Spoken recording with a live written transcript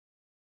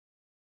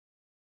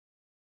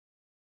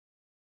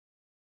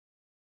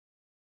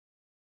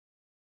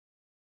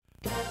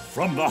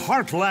From the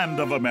heartland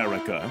of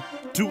America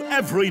to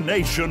every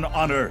nation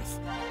on Earth,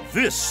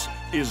 this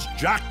is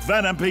Jack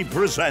Van Impe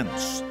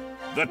Presents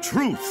The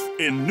Truth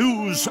in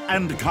News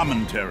and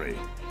Commentary.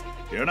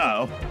 Here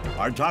now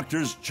are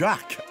Doctors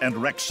Jack and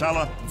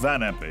Rexella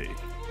Van Impe.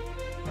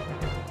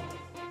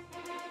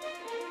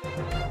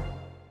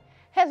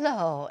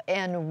 Hello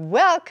and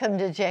welcome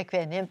to Jack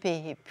Van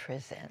Impe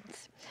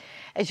Presents.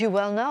 As you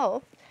well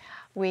know,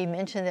 we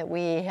mentioned that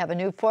we have a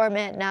new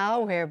format now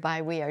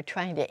whereby we are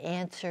trying to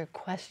answer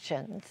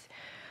questions.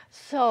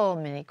 So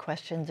many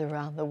questions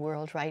around the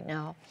world right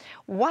now.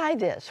 Why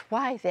this?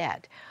 Why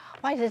that?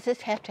 Why does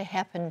this have to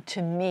happen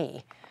to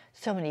me?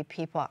 So many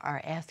people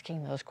are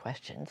asking those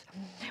questions.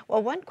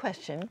 Well, one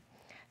question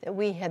that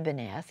we have been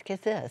asked is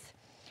this: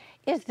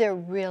 is there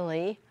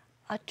really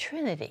a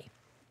Trinity?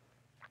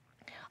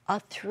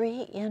 A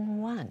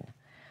three-in-one?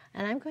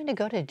 And I'm going to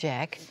go to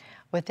Jack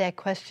with that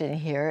question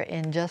here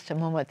in just a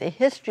moment. The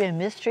history and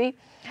mystery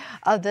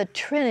of the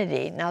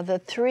Trinity. Now, the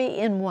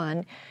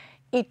three-in-one,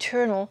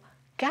 eternal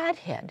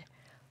Godhead.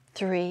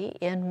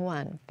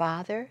 Three-in-one.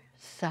 Father,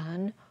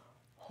 Son,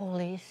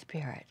 Holy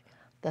Spirit.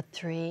 The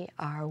three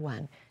are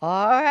one.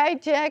 All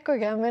right, Jack, I'm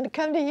going to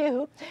come to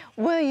you.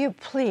 Will you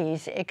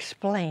please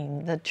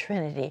explain the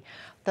Trinity,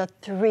 the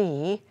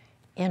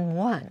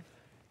three-in-one?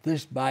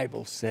 This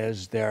Bible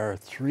says there are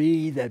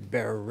three that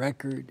bear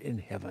record in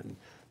heaven: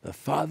 the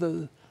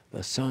Father,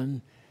 the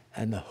Son,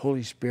 and the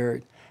Holy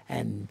Spirit,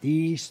 and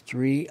these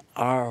three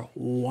are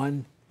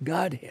one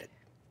Godhead.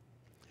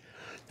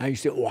 Now you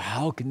say, well,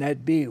 how can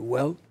that be?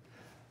 Well,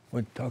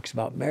 when it talks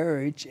about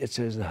marriage, it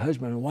says the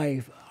husband and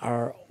wife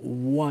are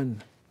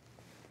one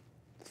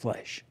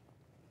flesh.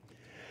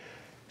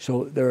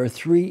 So there are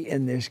three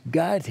in this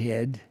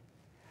Godhead,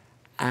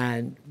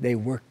 and they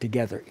work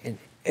together in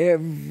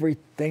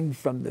everything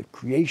from the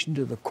creation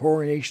to the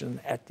coronation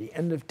at the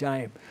end of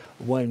time,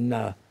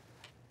 when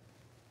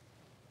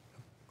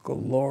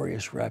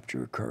glorious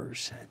rapture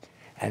occurs.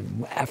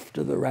 And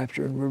after the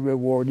rapture and we're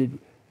rewarded,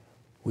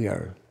 we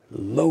are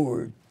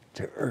lowered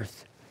to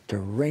earth to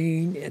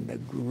reign in the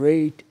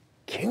great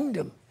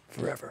kingdom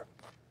forever.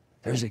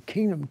 There's a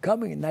kingdom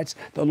coming, and that's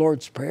the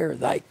Lord's Prayer.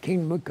 Thy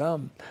kingdom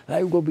come,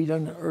 thy will be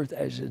done on earth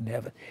as in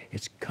heaven.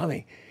 It's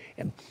coming.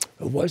 And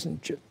it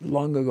wasn't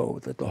long ago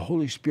that the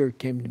Holy Spirit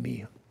came to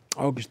me,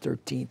 August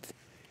 13th.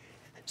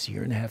 It's a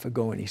year and a half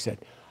ago, and he said,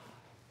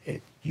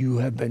 you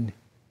have been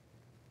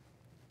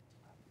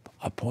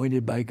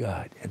appointed by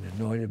God and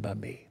anointed by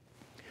me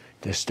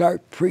to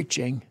start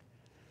preaching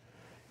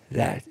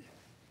that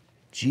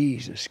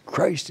Jesus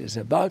Christ is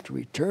about to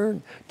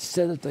return to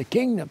set up the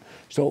kingdom.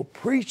 So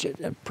preach it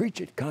and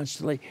preach it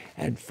constantly.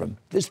 And from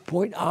this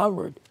point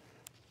onward,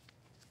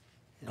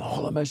 in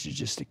all the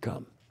messages to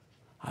come,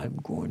 I'm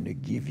going to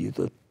give you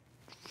the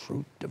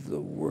truth of the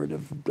Word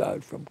of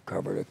God from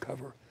cover to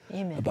cover.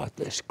 Amen. About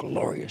this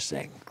glorious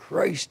thing.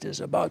 Christ is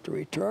about to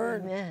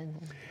return. Amen.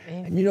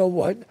 Amen. And you know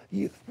what?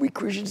 We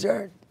Christians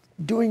aren't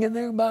doing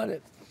anything about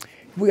it.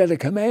 We got a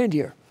command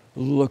here: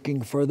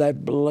 looking for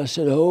that blessed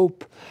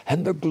hope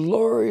and the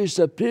glorious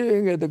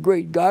appearing of the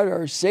great God,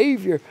 our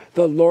Savior,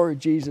 the Lord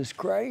Jesus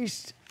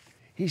Christ.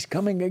 He's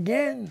coming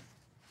again.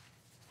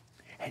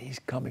 And He's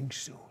coming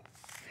soon.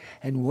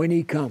 And when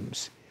He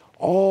comes,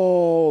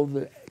 all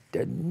the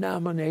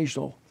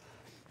denominational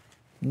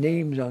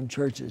names on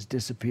churches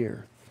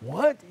disappear.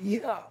 What?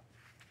 Yeah.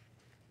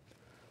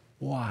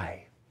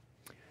 Why?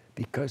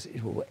 Because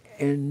it will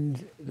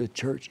end the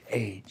church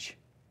age.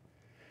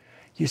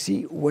 You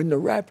see, when the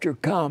rapture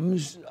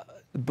comes,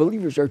 the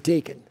believers are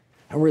taken,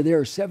 and we're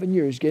there 7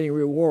 years getting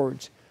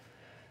rewards.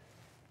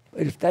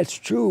 But if that's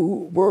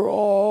true, we're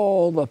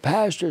all the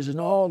pastors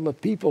and all the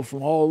people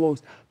from all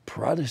those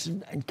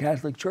Protestant and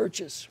Catholic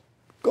churches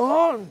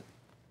gone.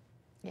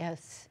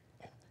 Yes.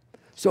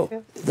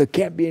 So there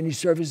can't be any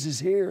services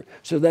here.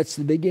 So that's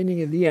the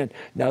beginning of the end.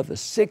 Now, the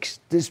sixth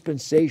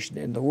dispensation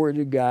in the Word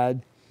of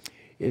God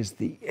is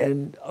the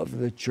end of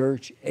the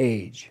church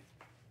age.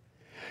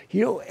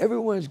 You know,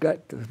 everyone's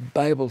got the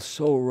Bible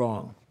so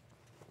wrong.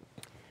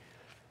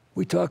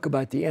 We talk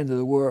about the end of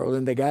the world,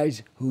 and the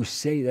guys who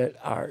say that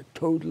are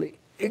totally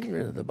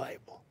ignorant of the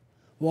Bible.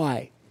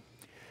 Why?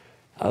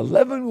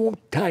 11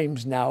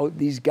 times now,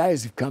 these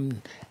guys have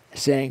come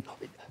saying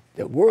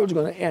the world's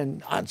going to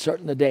end on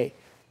certain day.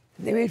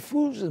 They made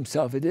fools of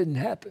themselves. It didn't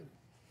happen.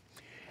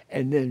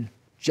 And then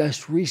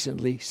just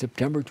recently,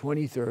 September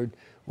 23rd,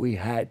 we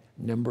had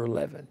number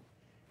 11.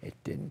 It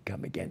didn't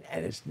come again,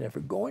 and it's never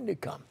going to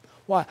come.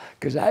 Why?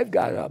 Because I've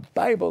got a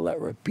Bible that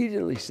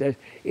repeatedly says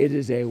it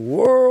is a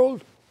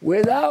world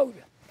without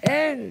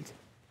end.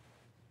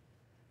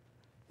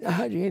 Now,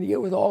 how are you going to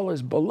get with all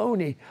this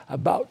baloney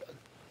about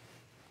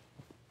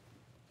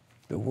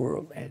the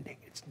world ending?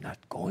 It's not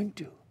going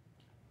to.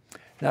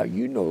 Now,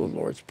 you know the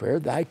Lord's Prayer,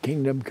 thy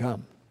kingdom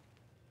come.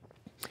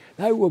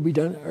 Thy will be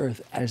done on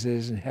earth as it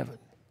is in heaven.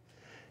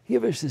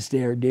 Give us this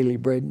day our daily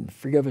bread, and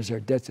forgive us our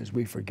debts as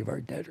we forgive our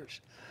debtors.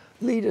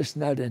 Lead us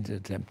not into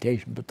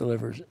temptation, but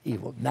deliver us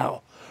evil.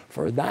 Now,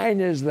 for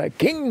thine is the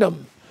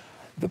kingdom,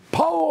 the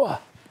power,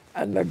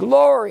 and the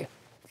glory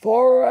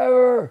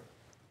forever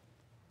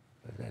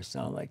Does that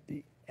sound like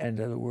the end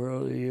of the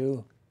world to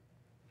you?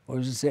 What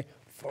does it say?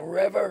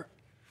 Forever.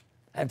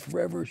 And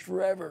forever is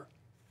forever.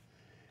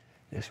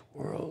 This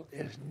world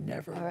is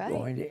never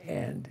going to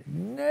end.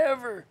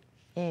 Never.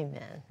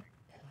 Amen.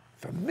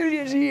 For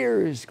millions of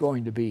years it's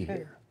going to be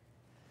here.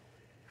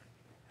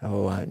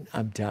 Oh,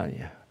 I'm telling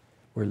you,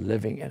 we're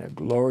living in a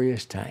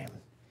glorious time,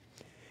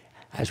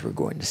 as we're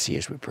going to see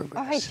as we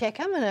progress. All right,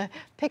 Jack, I'm going to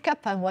pick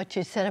up on what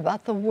you said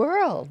about the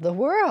world,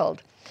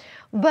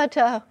 But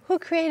who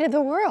created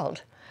the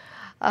world?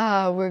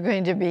 We're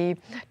going to be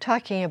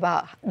talking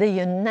about the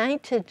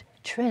United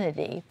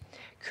Trinity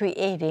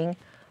creating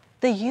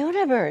the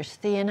universe,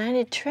 the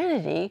United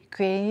Trinity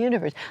creating the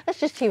universe. Let's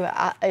just see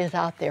what is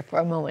out there for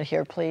a moment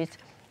here, please.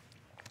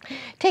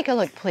 Take a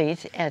look,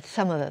 please, at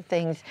some of the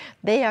things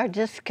they are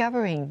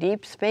discovering.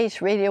 Deep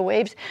space radio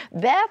waves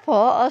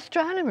baffle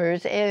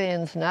astronomers,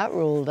 aliens not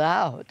ruled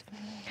out.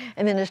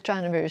 And then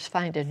astronomers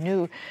find a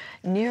new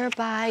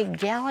nearby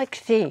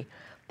galaxy.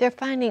 They're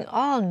finding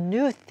all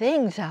new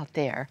things out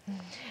there.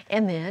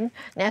 And then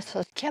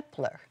NASA's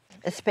Kepler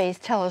Space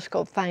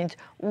Telescope finds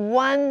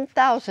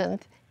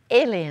 1,000th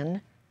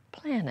alien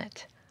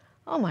planet.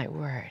 Oh my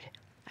word,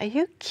 are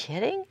you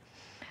kidding?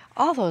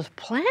 All those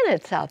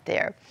planets out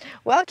there.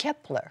 Well,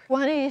 Kepler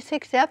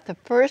 186f, the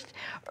first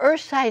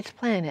Earth-sized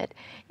planet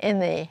in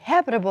the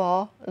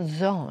habitable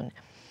zone.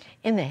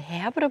 In the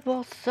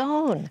habitable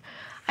zone.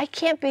 I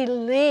can't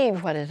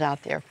believe what is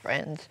out there,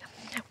 friends.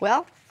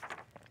 Well,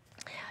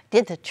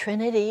 did the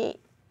Trinity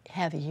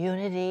have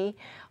unity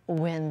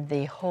when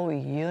the whole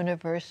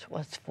universe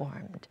was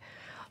formed?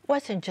 It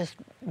wasn't just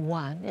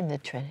one in the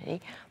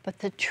Trinity, but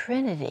the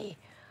Trinity.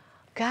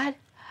 God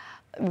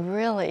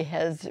really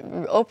has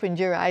opened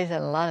your eyes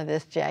on a lot of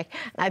this, Jack.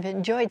 And I've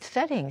enjoyed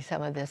studying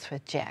some of this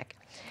with Jack.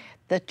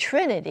 The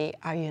Trinity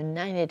are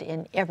united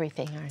in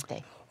everything, aren't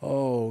they?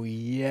 Oh,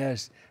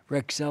 yes.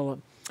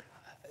 Rexella,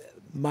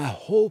 my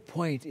whole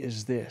point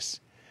is this.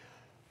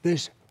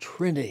 This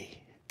Trinity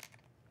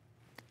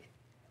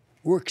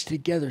works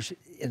together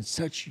in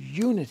such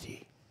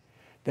unity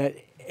that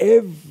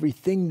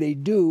everything they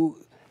do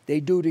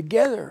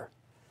together.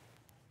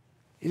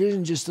 It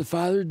isn't just the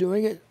Father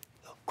doing it,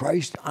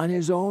 Christ on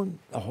his own,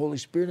 the Holy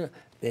Spirit,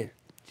 they're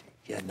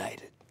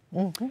united.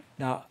 Mm-hmm.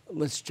 Now,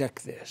 let's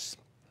check this.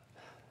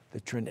 The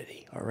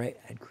Trinity, all right,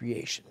 and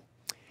creation.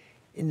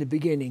 In the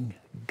beginning,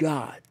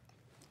 God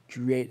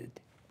created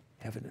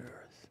heaven and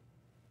earth.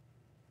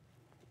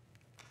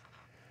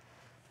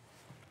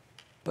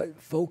 But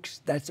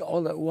folks, that's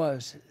all it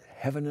was,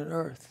 heaven and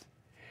earth.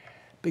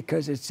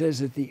 Because it says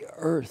that the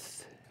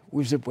earth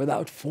was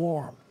without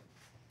form,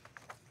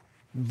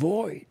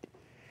 void.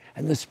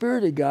 And the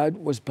Spirit of God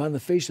was upon the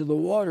face of the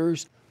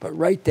waters, but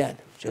right then,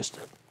 just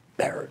a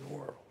barren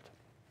world.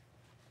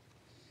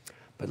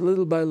 But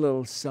little by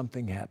little,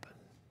 something happened.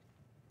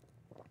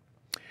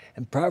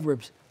 And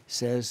Proverbs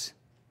says,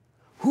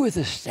 who hath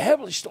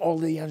established all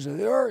the ends of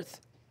the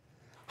earth?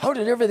 How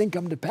did everything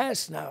come to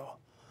pass now?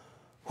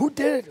 Who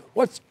did it?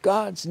 What's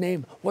God's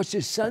name? What's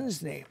his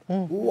son's name?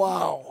 Mm-hmm.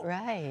 Wow.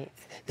 Right.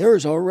 There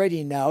is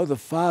already now the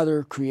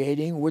Father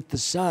creating with the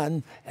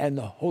Son, and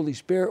the Holy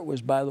Spirit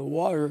was by the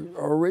water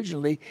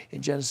originally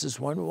in Genesis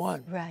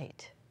 1:1.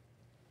 Right.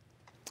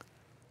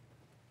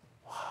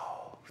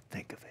 Wow,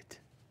 think of it.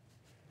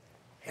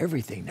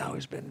 Everything now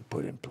has been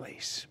put in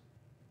place.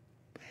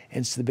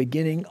 And it's the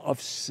beginning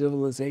of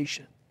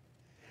civilization.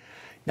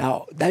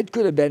 Now, that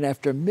could have been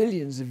after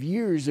millions of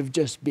years of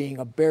just being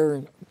a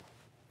barren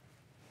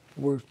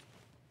world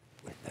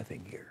with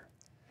nothing here.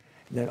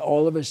 And then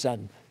all of a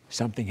sudden,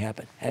 something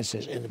happened. And it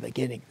says, in the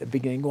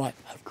beginning what?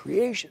 Of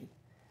creation.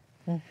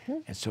 Mm-hmm.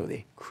 And so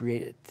they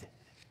created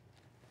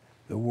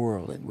the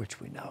world in which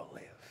we now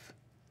live.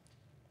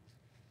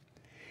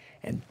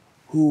 And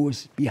who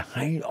was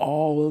behind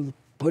all of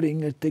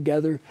putting it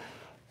together?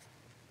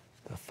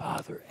 The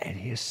Father and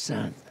his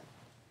Son.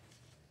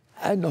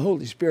 And the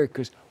Holy Spirit,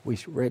 because we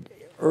read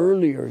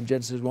earlier in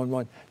Genesis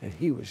 1:1 that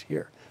he was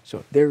here.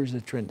 So there's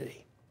the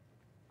Trinity.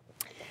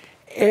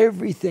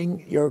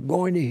 Everything you're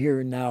going to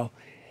hear now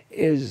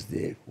is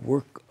the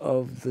work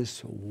of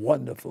this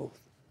wonderful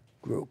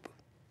group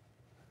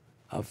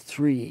of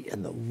three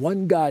in the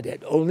one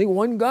Godhead, only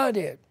one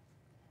Godhead.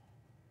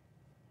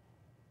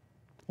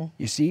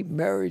 You see,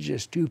 marriage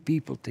is two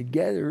people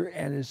together,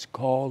 and it's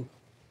called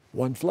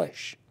one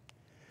flesh.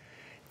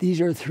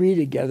 These are three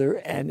together,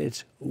 and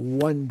it's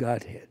one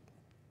Godhead.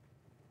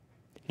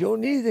 You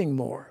don't need anything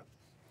more.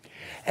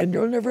 And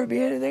there'll never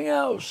be anything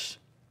else.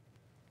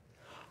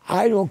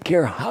 I don't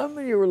care how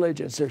many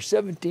religions. There's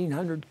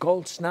 1,700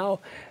 cults now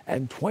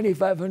and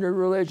 2,500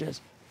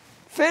 religions.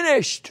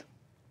 Finished!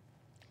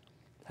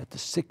 At the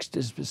sixth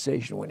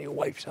dispensation, when he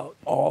wipes out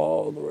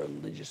all the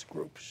religious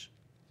groups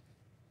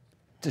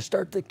to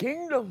start the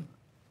kingdom.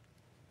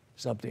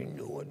 Something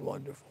new and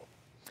wonderful.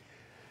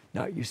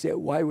 Now, you say,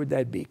 why would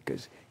that be?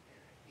 Because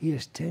he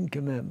has 10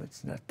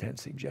 commandments, not 10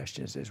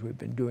 suggestions, as we've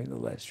been doing the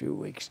last few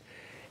weeks.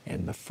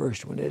 And the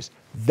first one is,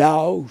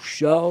 thou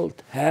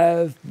shalt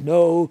have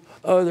no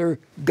other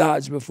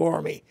gods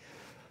before me.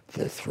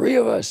 The three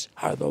of us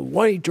are the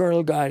one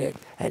eternal Godhead,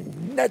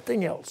 and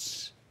nothing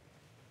else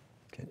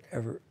can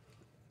ever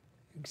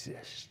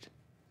exist.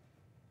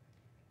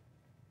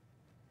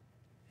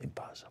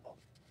 Impossible.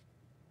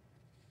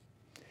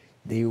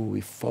 They will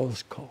be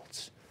false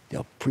cults.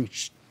 They'll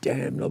preach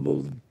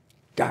damnable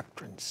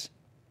doctrines.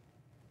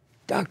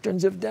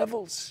 Doctrines of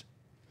devils.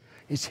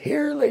 It's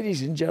here,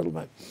 ladies and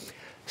gentlemen.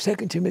 2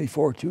 Timothy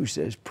 4:2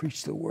 says,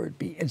 preach the word,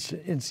 be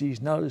instant in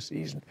season, out of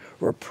season,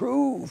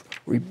 reprove,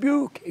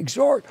 rebuke,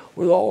 exhort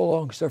with all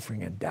long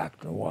suffering and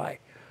doctrine. Why?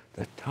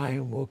 The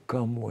time will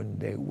come when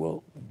they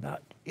will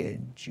not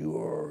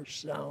endure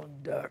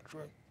sound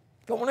doctrine.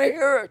 Don't want to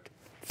hear it.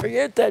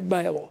 Forget that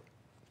Bible.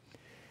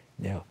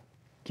 Now,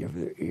 give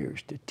their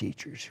ears to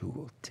teachers who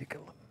will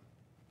tickle them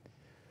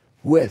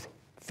with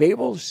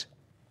fables,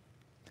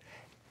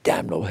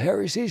 damnable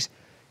heresies,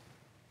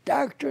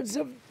 doctrines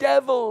of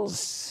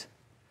devils.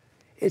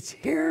 It's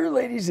here,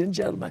 ladies and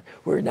gentlemen.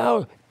 We're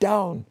now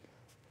down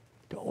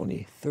to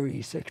only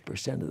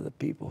 36% of the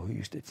people who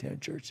used to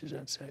attend churches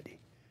on Sunday.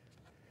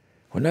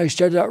 When I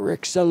started out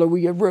Rick Seller,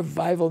 we had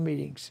revival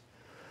meetings.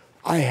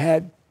 I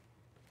had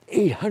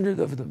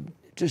 800 of them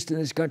just in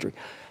this country.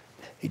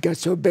 It got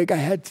so big, I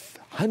had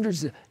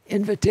hundreds of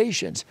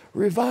invitations.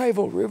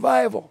 Revival,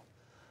 revival.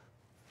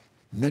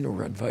 Men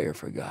were on fire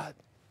for God.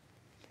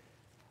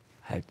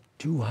 I had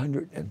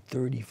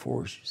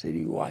 234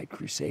 citywide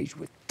crusades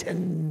with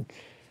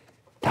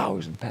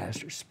 10,000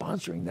 pastors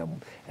sponsoring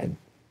them and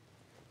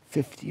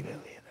 50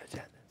 million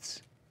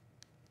attendance.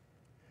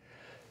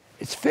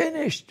 It's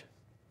finished.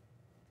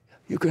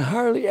 You can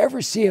hardly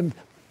ever see a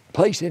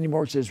place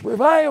anymore that says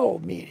revival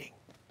meeting.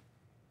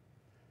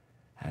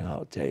 And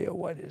I'll tell you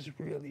what is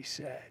really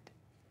sad.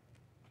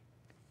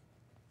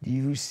 Do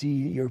you see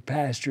your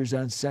pastors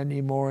on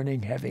Sunday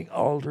morning having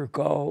altar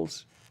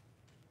calls?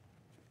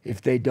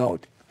 If they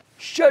don't,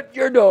 shut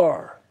your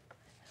door,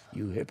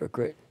 you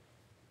hypocrite.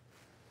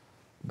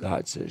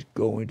 God says,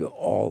 go into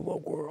all the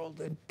world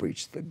and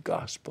preach the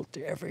gospel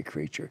to every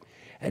creature.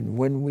 And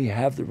when we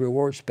have the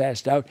rewards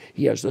passed out,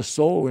 he has the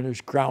soul winner's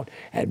crown,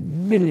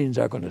 and millions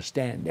are going to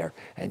stand there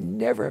and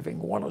never having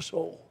won a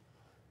soul.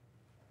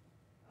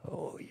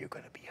 Oh, you're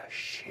going to be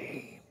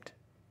ashamed.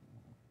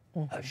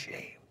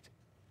 Ashamed.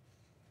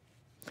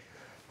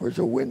 We're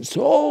to win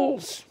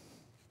souls.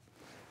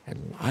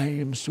 And I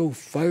am so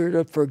fired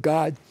up for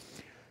God.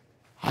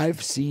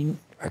 I've seen,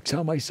 I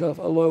tell myself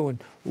alone,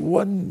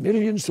 1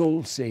 million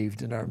souls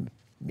saved in our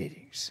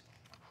meetings.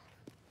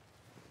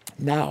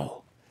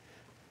 Now,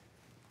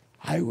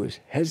 I was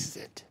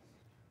hesitant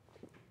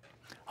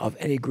of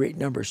any great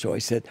number, so I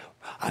said,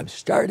 I'm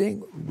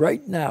starting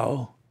right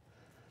now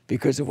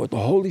because of what the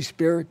Holy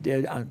Spirit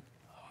did on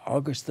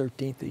August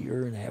 13th, a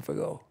year and a half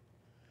ago,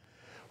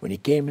 when he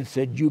came and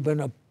said, you've been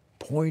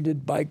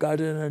appointed by God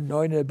and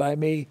anointed by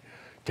me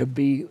to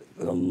be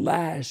the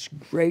last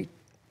great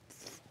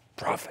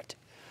prophet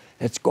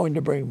that's going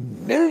to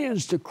bring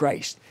millions to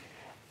Christ.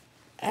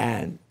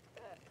 And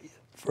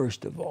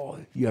first of all,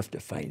 you have to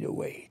find a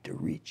way to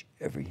reach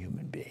every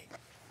human being.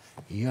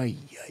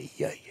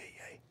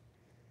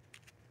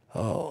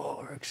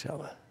 Oh,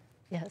 Roxella.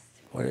 Yes.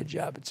 What a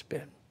job it's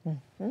been.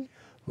 Mm-hmm.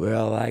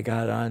 Well, I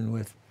got on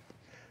with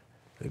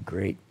the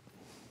great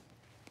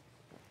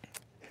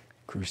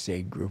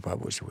crusade group I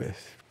was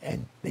with,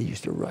 and they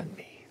used to run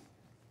me.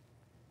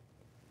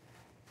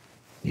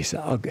 He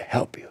said, I'll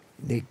help you.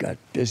 They got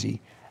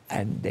busy,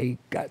 and they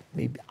got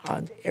me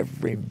on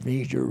every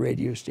major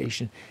radio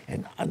station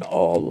and on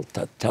all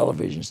the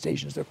television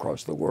stations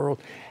across the world.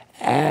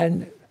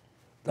 And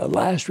the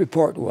last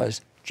report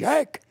was,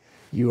 Jack,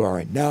 you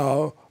are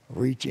now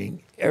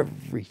reaching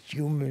every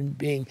human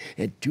being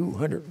in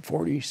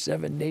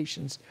 247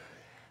 nations.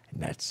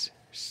 And that's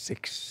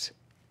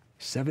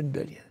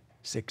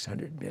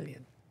 7,600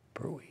 million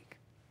per week.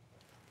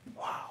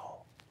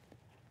 Wow.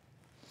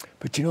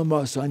 But you know, I'm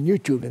also on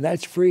YouTube, and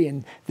that's free,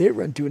 and they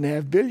run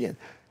 2.5 billion.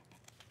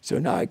 So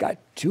now I got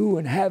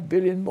 2.5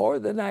 billion more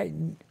than I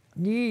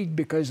need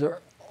because there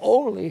are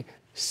only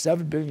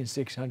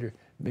 7,600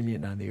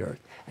 million on the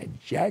earth. And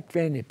Jack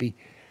Van Impe,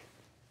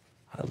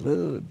 a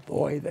little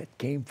boy that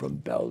came from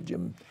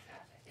Belgium,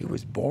 he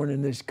was born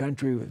in this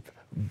country with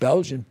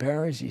Belgian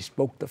parents. He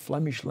spoke the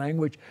Flemish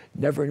language,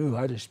 never knew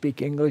how to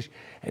speak English,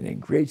 and in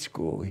grade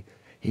school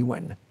he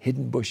went and hid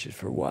in bushes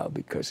for a while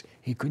because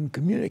he couldn't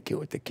communicate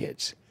with the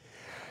kids.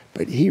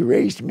 But he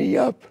raised me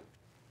up,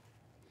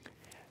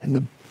 and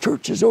the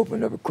churches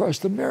opened up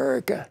across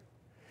America,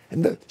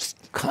 and the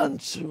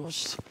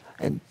consuls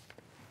and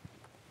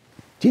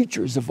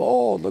teachers of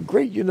all the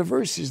great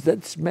universities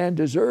that this man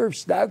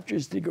deserves,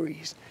 doctor's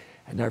degrees,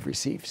 and I've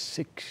received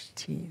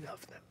 16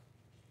 of them.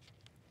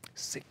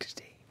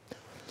 16.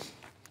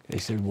 They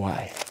said,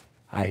 why?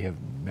 I have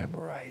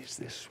memorized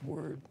this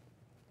word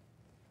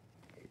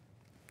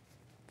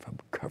from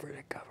cover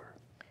to cover.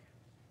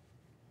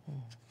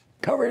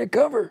 Cover to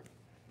cover.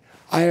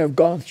 I have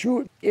gone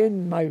through it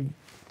in my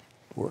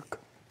work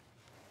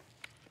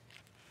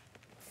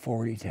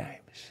 40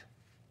 times.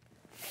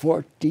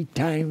 40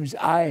 times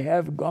I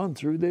have gone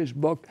through this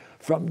book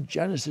from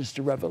Genesis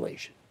to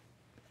Revelation.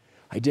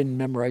 I didn't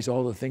memorize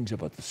all the things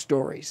about the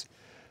stories,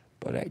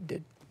 but I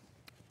did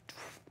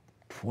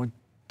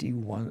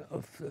 21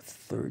 of the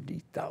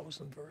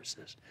 30,000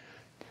 verses.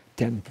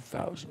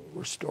 10,000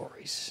 were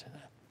stories.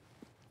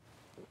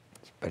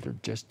 It's better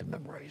just to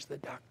memorize the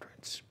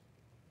doctrines.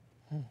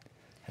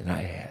 And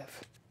I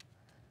have.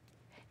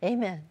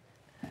 Amen.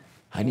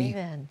 Honey,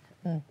 Amen.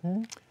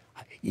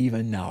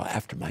 even now,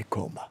 after my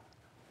coma,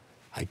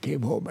 I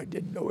came home, I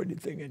didn't know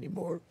anything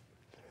anymore.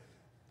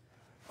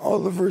 All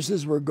the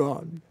verses were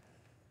gone.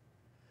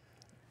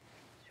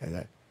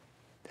 And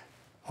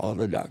all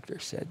the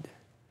doctors said,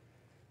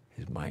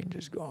 his mind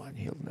is gone.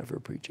 He'll never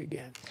preach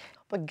again.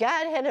 But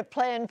God had a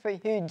plan for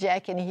you,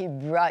 Jack, and he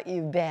brought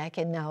you back.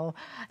 And now,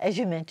 as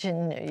you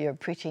mentioned, you're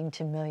preaching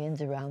to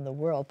millions around the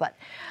world. But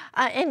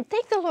and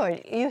thank the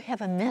Lord, you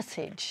have a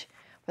message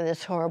for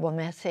this horrible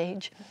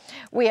message.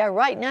 We are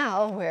right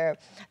now where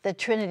the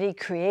Trinity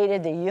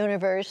created the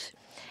universe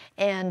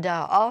and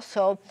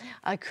also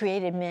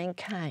created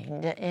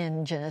mankind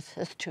in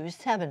Genesis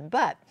 2:7.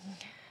 But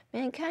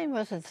mankind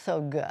wasn't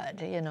so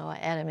good. You know,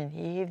 Adam and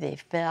Eve, they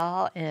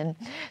fell. And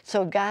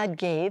so God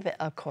gave,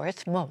 of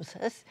course,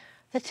 Moses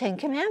the 10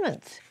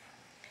 Commandments.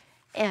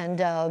 And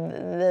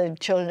the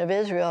children of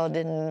Israel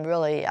didn't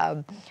really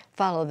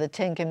follow the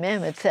 10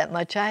 Commandments that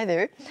much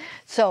either.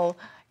 So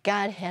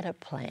God had a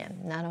plan.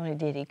 Not only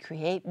did he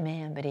create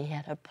man, but he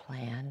had a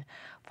plan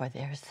for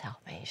their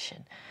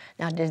salvation.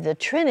 Now, did the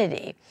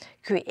Trinity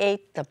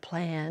create the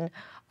plan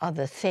of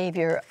the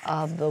Savior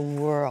of the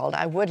world?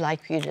 I would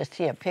like for you to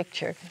see a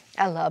picture.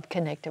 I love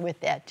connecting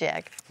with that,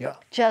 Jack. Yeah.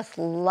 Just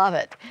love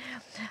it.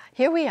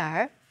 Here we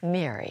are,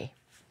 Mary.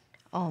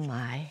 Oh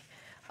my,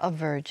 a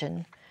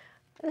virgin.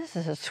 This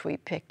is a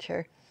sweet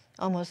picture.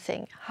 Almost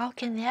saying, how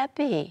can that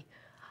be?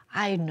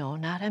 I know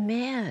not a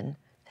man.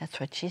 That's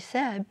what she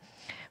said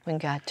when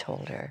God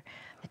told her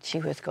that she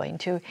was going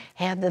to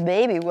have the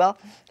baby. Well,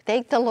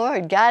 thank the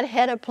Lord, God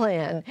had a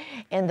plan,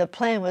 and the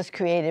plan was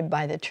created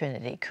by the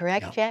Trinity.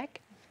 Correct, Yeah.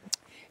 Jack?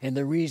 And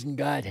the reason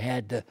God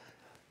had to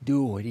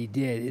do what he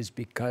did is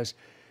because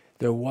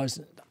there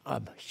wasn't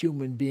a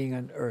human being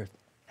on earth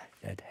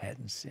that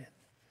hadn't sinned.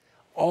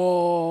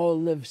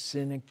 All have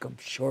sinned and come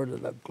short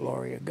of the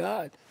glory of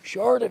God,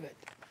 short of it.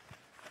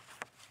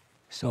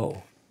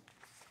 So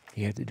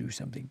he had to do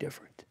something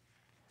different.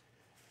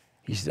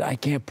 He said, I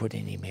can't put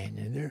any man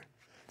in there.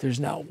 There's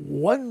not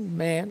one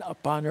man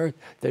upon earth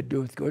that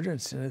doeth good and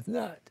sinneth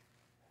not.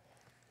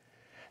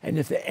 And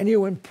if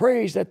anyone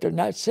prays that they're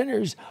not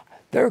sinners,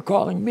 they're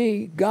calling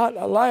me, God,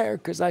 a liar,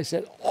 because I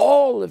said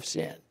all have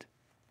sinned.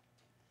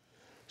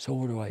 So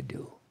what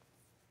do?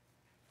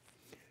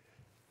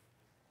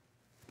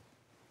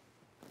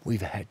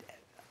 We've had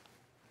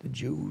the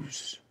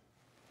Jews,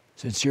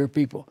 sincere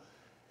people,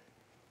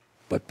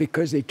 but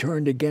because they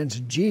turned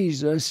against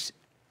Jesus,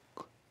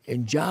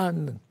 in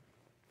John,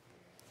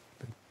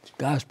 the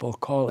gospel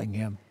calling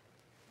him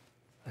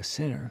a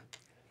sinner,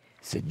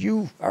 said,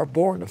 you are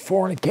born of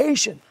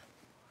fornication.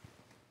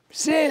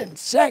 Sin,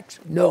 sex,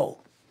 no.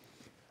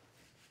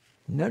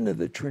 None of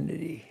the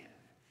Trinity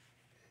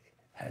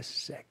has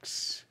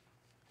sex.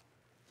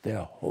 They're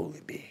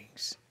holy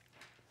beings.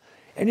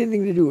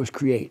 Anything to do is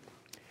create.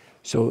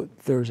 So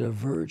there's a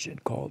virgin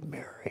called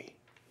Mary.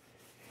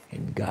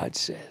 And God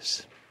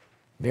says,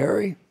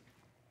 Mary,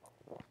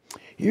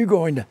 you're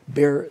going to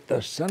bear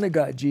the Son of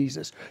God,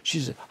 Jesus. She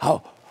said,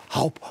 how?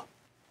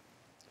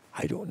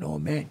 I don't know a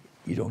man.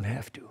 You don't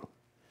have to.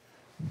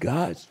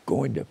 God's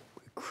going to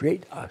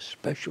create a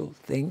special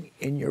thing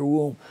in your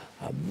womb,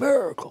 a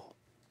miracle.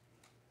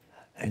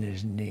 And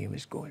his name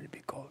is going to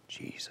be called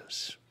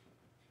Jesus.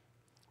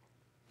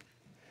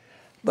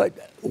 But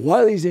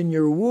while he's in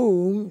your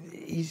womb,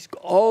 he's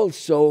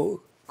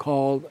also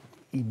called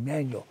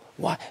Emmanuel.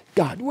 Why?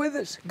 God with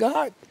us.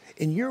 God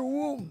in your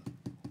womb.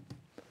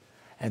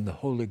 And the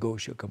Holy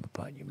Ghost shall come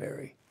upon you,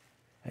 Mary.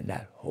 And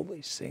that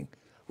holy thing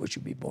which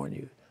shall be born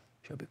you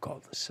shall be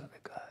called the Son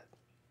of God.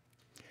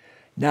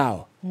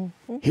 Now,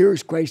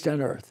 here's Christ on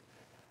earth.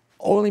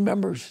 Only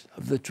members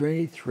of the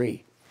Trinity,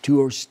 three.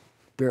 Two are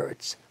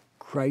spirits.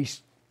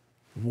 Christ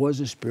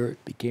was a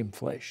spirit, became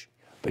flesh.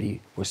 But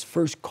he was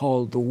first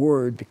called the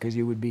Word because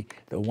he would be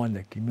the one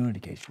that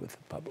communicates with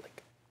the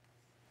public.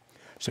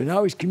 So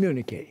now he's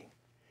communicating.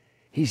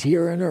 He's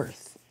here on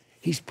earth.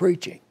 He's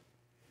preaching.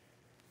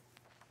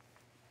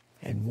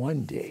 And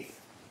one day,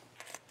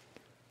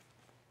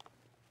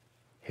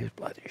 his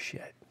blood is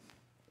shed.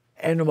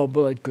 Animal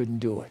blood couldn't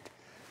do it.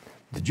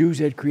 The Jews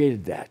had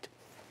created that.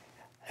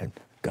 And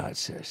God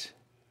says,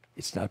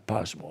 it's not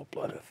possible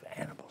blood of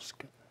animals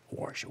can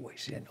wash away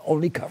sin.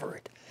 Only cover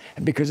it.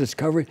 And because it's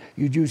covered,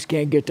 you Jews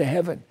can't get to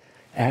heaven.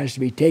 It has to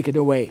be taken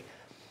away.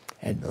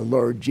 And the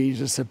Lord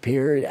Jesus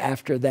appeared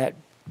after that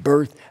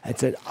birth and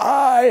said,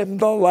 I am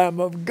the Lamb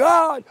of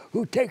God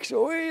who takes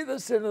away the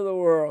sin of the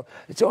world.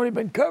 It's only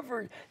been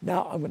covered.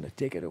 Now I'm going to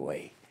take it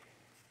away.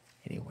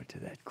 And he went to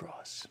that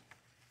cross.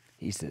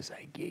 He says,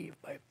 I gave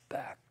my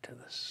back to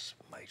the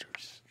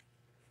smiters.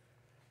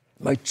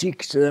 My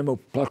cheeks to them who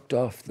plucked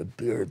off the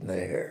beard and the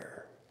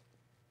hair.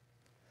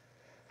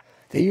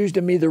 They used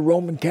to me the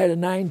Roman cat of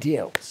nine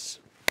tails.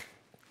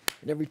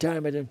 And every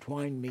time it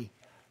entwined me,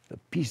 the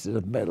pieces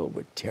of metal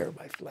would tear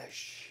my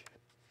flesh.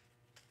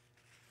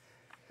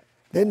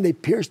 Then they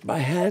pierced my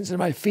hands and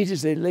my feet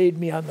as they laid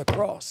me on the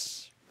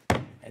cross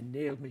and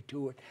nailed me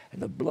to it,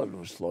 and the blood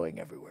was flowing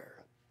everywhere.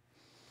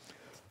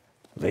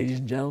 Ladies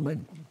and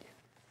gentlemen,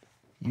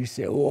 you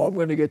say, oh, I'm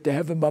going to get to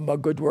heaven by my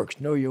good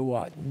works. No, you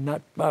won't.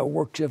 Not by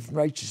works of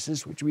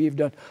righteousness which we have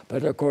done,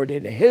 but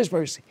according to his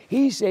mercy.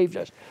 He saved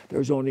us.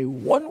 There's only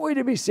one way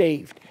to be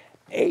saved.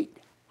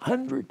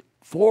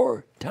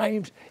 804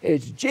 times.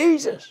 It's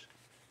Jesus.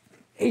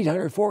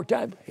 804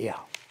 times? Yeah.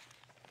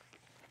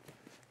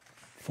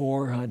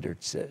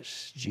 400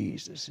 says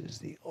Jesus is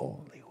the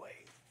only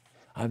way.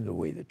 I'm the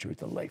way, the truth,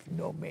 the life.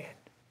 No man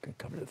can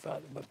come to the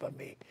Father but by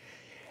me.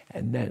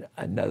 And then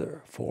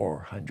another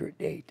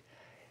 408.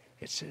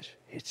 It says,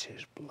 it's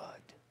his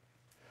blood.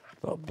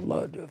 The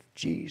blood of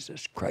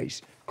Jesus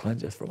Christ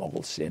cleanseth from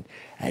all sin.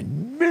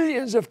 And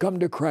millions have come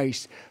to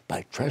Christ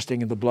by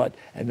trusting in the blood.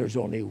 And there's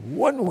only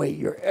one way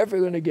you're ever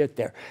going to get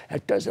there.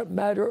 It doesn't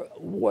matter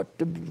what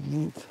the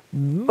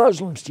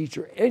Muslims teach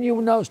or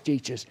anyone else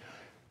teaches.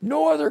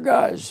 No other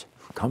gods.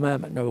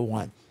 Commandment number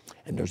one.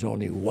 And there's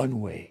only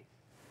one way.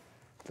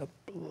 The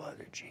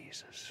blood of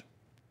Jesus.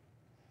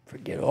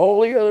 Forget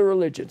all the other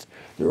religions.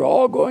 They're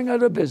all going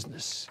out of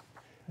business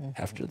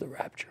after the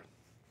rapture.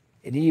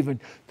 And even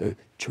the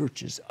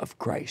churches of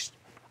Christ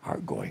are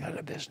going out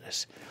of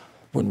business.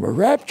 When we're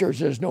raptured,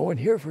 there's no one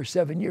here for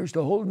 7 years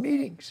to hold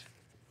meetings.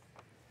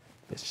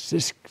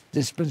 This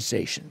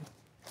dispensation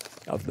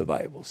of the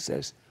Bible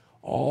says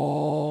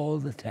all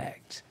the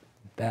tags,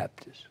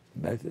 Baptist,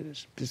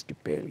 Methodist,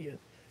 Episcopalian,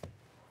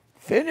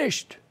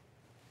 finished.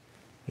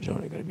 There's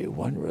only going to be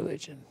one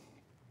religion.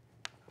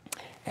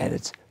 And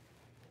it's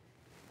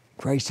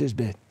Christ has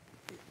been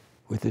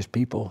with his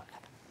people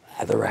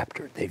at the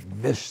rapture. They've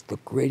missed the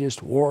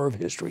greatest war of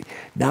history.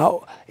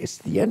 Now it's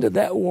the end of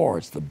that war.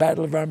 It's the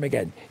battle of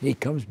Armageddon. He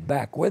comes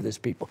back with his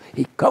people.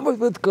 He cometh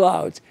with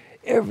clouds.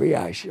 Every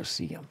eye shall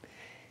see him.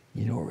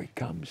 You know where he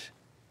comes?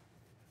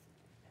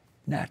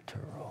 Not to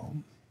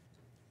Rome,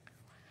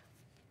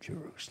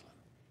 Jerusalem.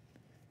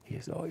 He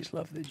has always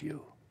loved the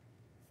Jew.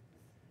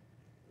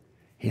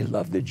 He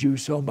loved the Jew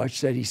so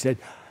much that he said,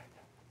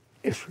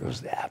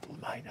 Israel's the apple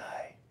of mine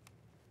eye.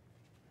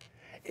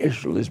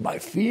 Israel is my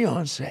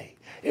fiancé.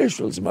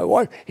 Israel is my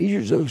wife. He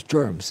used those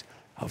terms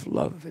of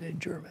love in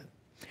German.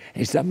 And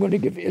he said, I'm going to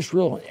give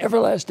Israel an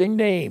everlasting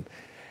name.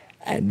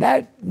 And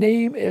that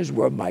name is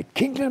where my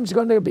kingdom's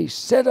going to be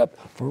set up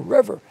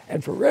forever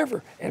and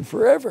forever and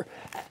forever.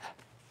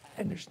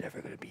 And there's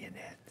never going to be an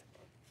end.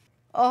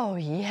 Oh,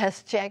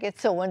 yes, Jack,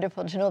 it's so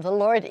wonderful to know the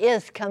Lord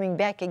is coming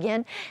back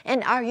again.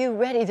 And are you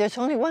ready? There's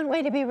only one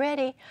way to be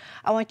ready.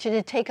 I want you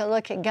to take a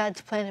look at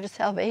God's plan of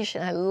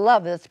salvation. I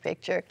love this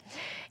picture.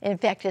 In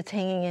fact, it's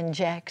hanging in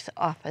Jack's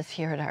office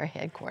here at our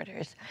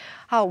headquarters.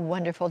 How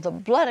wonderful. The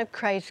blood of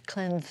Christ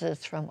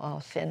cleanses from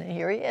all sin. And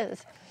here he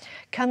is,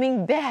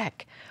 coming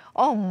back.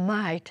 Oh,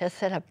 my, to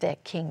set up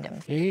that kingdom.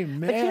 Amen.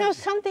 But you know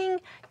something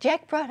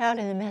Jack brought out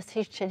in the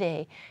message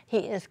today? He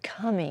is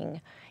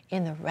coming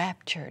in the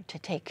rapture to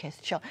take his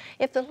children.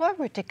 If the Lord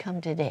were to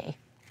come today,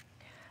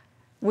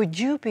 would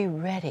you be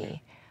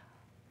ready?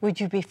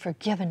 Would you be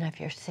forgiven of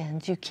your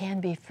sins? You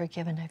can be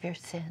forgiven of your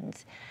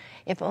sins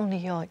if only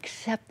you'll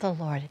accept the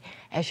Lord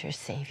as your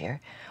Savior.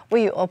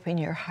 Will you open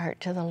your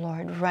heart to the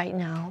Lord right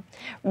now,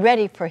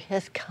 ready for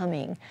his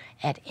coming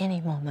at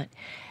any moment?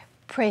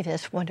 Pray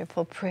this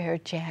wonderful prayer,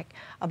 Jack,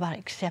 about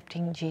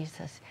accepting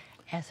Jesus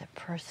as a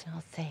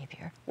personal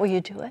Savior. Will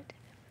you do it?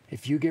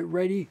 If you get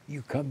ready,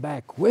 you come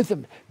back with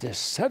him to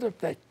set up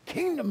that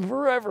kingdom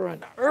forever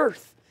on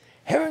earth.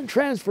 Heaven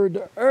transferred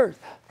to earth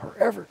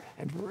forever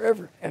and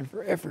forever and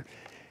forever.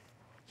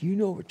 You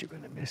know what you're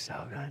going to miss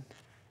out on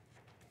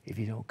if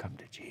you don't come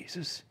to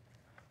Jesus.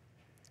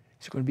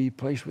 It's going to be a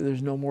place where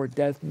there's no more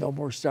death, no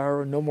more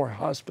sorrow, no more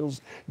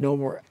hospitals, no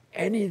more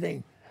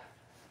anything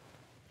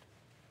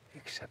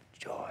except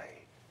joy.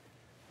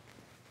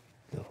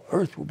 The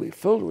earth will be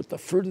filled with the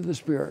fruit of the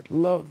Spirit,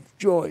 love,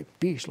 joy,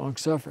 peace,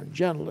 long-suffering,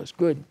 gentleness,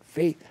 good,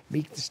 faith,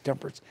 meekness,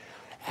 temperance,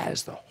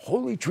 as the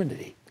Holy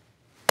Trinity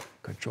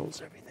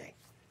controls everything.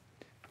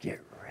 Get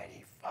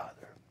ready,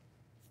 Father.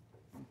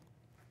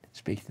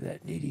 Speak to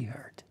that needy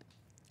heart.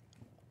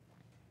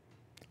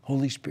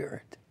 Holy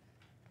Spirit,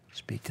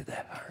 speak to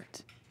that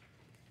heart.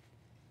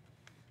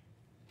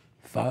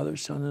 Father,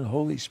 Son, and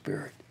Holy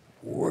Spirit,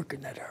 work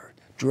in that heart.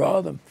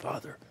 Draw them,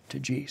 Father, to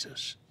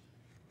Jesus.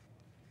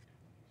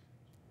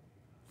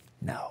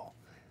 Now,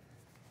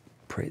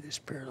 pray this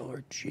prayer,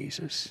 Lord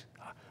Jesus.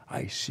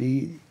 I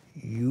see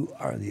you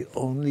are the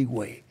only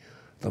way.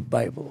 The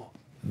Bible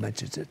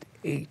mentions it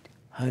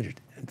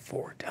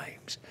 804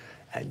 times.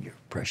 And your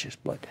precious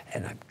blood.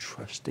 And I'm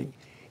trusting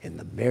in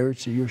the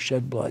merits of your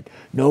shed blood.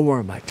 No more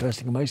am I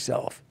trusting in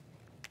myself.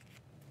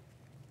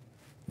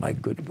 My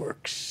good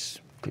works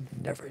could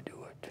never do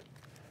it.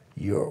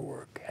 Your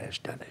work has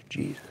done it,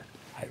 Jesus.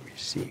 I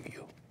receive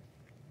you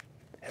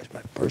as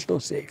my personal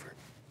Savior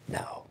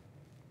now.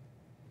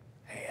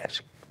 I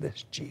ask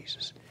this,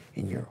 Jesus,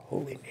 in your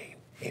holy name.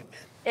 Amen.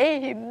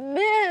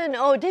 Amen.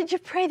 Oh, did you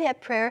pray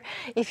that prayer?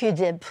 If you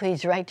did,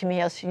 please write to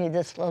me. I'll send you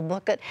this little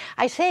booklet.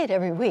 I say it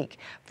every week.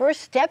 First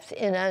steps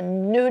in a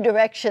new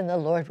direction. The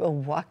Lord will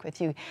walk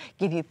with you,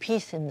 give you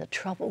peace in the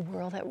troubled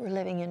world that we're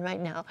living in right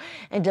now,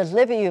 and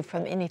deliver you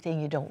from anything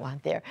you don't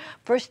want there.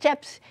 First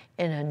steps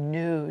in a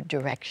new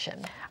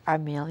direction. Our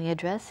mailing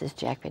address is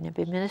Jack Van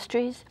Impe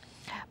Ministries,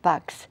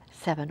 Box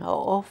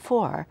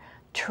 7004,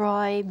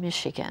 Troy,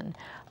 Michigan,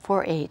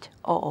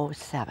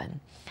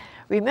 48007.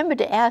 Remember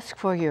to ask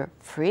for your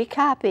free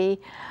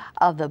copy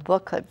of the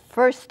booklet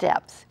First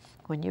Steps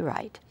when you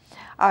write.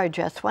 Our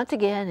address once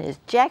again is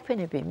Jack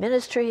Van Impe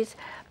Ministries,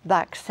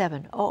 Box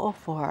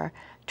 7004,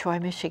 Troy,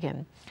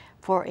 Michigan,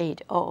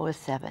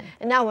 48007.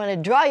 And now I want to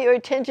draw your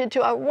attention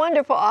to our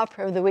wonderful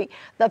offer of the week,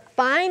 the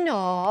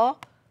final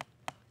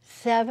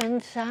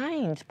 7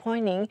 signs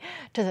pointing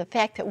to the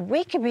fact that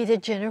we could be the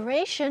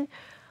generation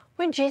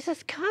when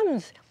Jesus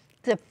comes.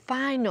 The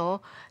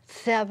final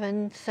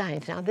 7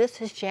 signs. Now,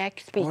 this is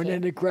Jack speaking. Born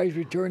into Christ's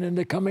return and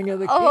the coming of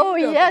the Oh,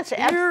 kingdom. yes,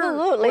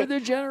 absolutely. For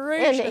the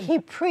generation. And he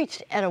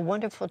preached at a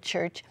wonderful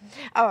church.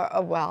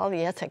 Well,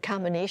 yes, a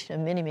combination of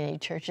many, many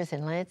churches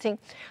in Lansing.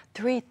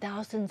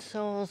 3,000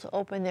 souls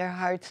opened their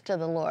hearts to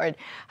the Lord.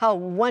 How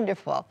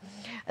wonderful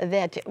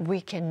that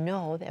we can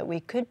know that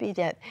we could be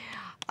that,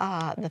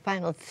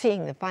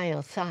 seeing the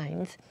final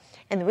signs,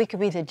 and that we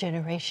could be the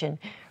generation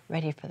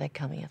ready for the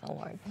coming of the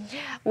Lord.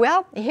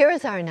 Well, here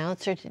is our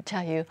announcer to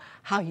tell you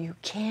how you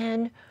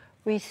can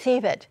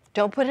receive it.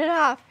 Don't put it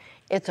off.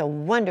 It's a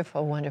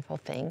wonderful, wonderful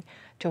thing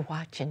to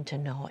watch and to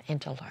know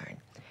and to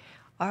learn.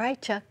 All right,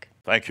 Chuck.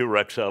 Thank you,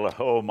 Rexella.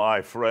 Oh,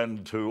 my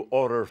friend, to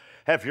order,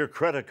 have your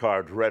credit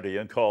card ready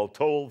and call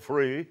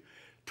toll-free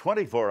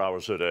 24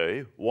 hours a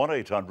day,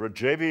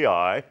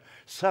 1-800-JVI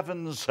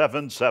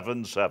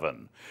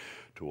 7777.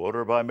 To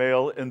order by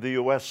mail in the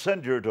U.S.,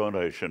 send your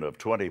donation of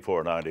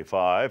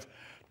 $24.95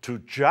 to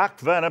Jack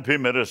Van Impe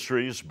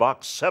Ministries,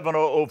 Box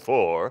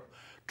 7004,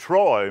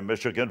 Troy,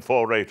 Michigan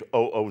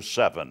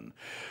 48007.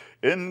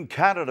 In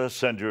Canada,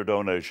 send your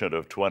donation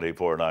of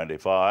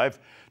 $24.95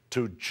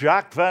 to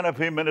Jack Van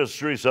Impe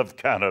Ministries of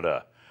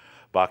Canada,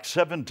 Box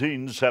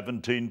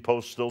 1717,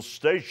 Postal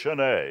Station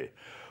A,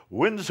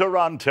 Windsor,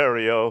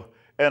 Ontario,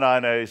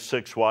 NINA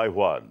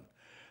 6Y1.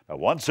 Now,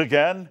 once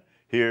again,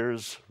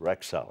 here's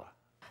Rexella.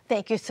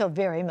 Thank you so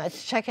very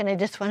much, Chuck. And I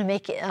just want to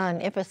make an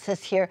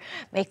emphasis here,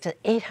 make the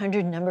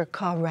 800 number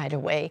call right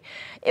away.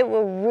 It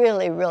will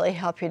really, really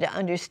help you to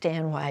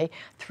understand why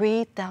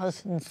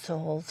 3,000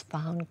 souls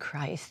found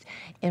Christ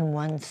in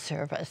one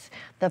service.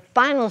 The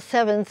final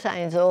 7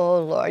 signs,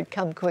 oh Lord,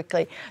 come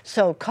quickly.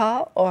 So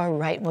call or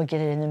write, and we'll get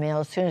it in the mail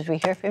as soon as we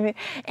hear from you.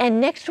 And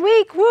next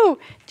week, woo,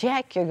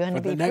 Jack, you're going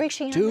to be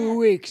preaching on that. For the next 2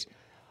 weeks,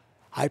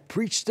 I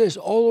preached this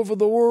all over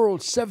the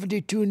world,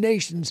 72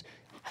 nations,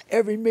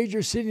 every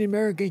major city in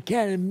America and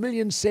Canada,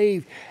 millions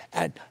saved,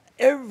 and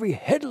every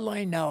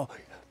headline now,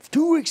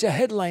 2 weeks of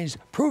headlines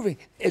proving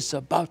it's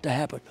about to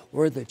happen.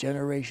 We're the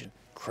generation.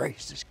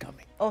 Christ is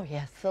coming. Oh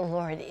yes, the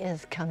Lord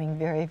is coming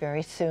very,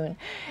 very soon.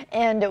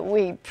 And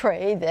we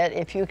pray that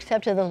if you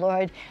accepted the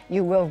Lord,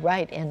 you will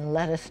write and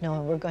let us know.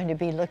 And we're going to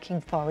be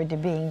looking forward to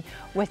being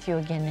with you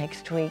again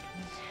next week.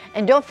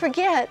 And don't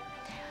forget,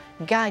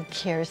 God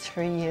cares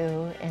for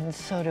you, and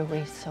so do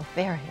we so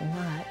very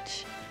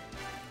much.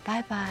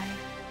 Bye-bye.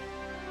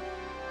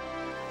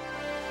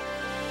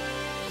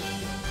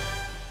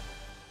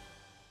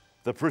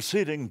 The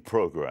preceding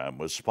program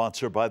was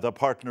sponsored by the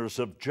partners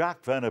of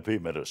Jack Van Impe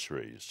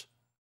Ministries.